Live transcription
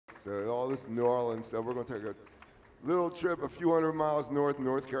So all this New Orleans stuff, we're going to take a little trip a few hundred miles north,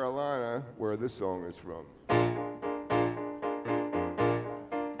 North Carolina, where this song is from.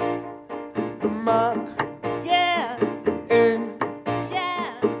 Mock. Yeah. In.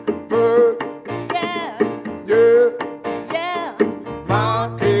 Yeah. Bird. Yeah. Yeah. Yeah.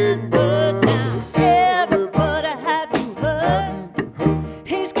 Mockingbird. Now, everybody, have you heard?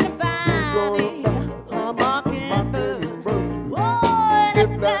 He's gonna buy me a mockingbird. Oh, and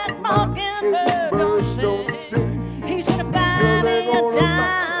if that mockingbird don't sing, he's gonna buy me a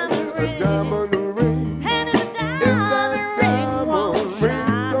diamond ring. And if the diamond ring won't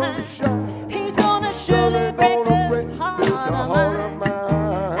shine, he's gonna surely break this heart of mine.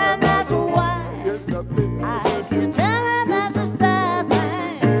 And that's why I can tell him that's a sad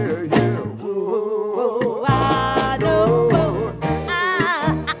thing. Oh, I know,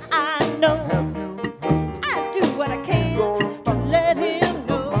 I know, I do what I can to let him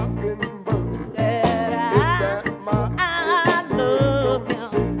know that I love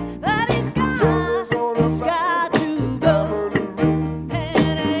him, but he's got to go.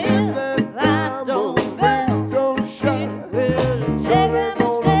 And if I don't go, it will take a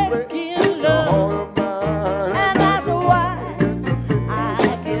mistake in love. And that's why I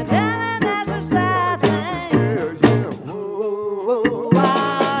can tell him that's a sad thing. Oh,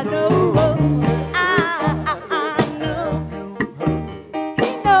 I know, I know, he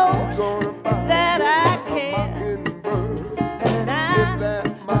knows that I care. And I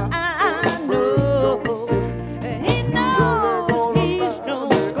know, he knows he's no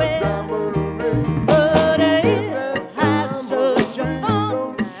square. But it has such a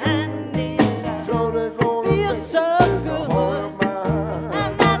fun and it feels so good.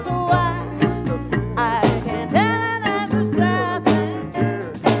 And that's why I can tell him that's a sad thing.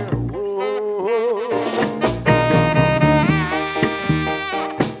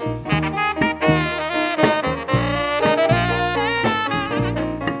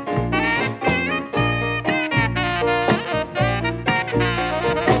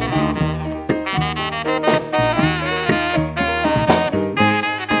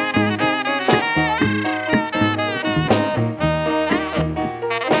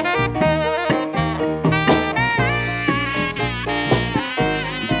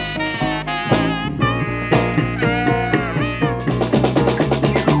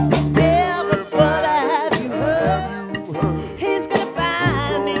 Everybody, have you heard? He's gonna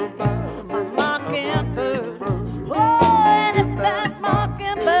buy me a mockingbird. Oh, and if that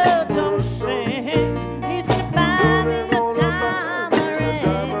mockingbird don't sing, he's gonna buy me a diamond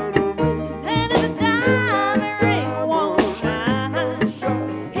ring. And if the diamond ring won't shine,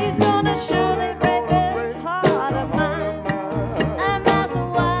 he's gonna surely break this heart of mine. And that's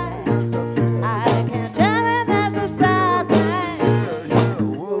why I can tell him that's a sad thing.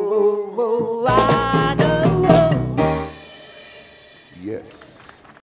 Oh, I know. Yes.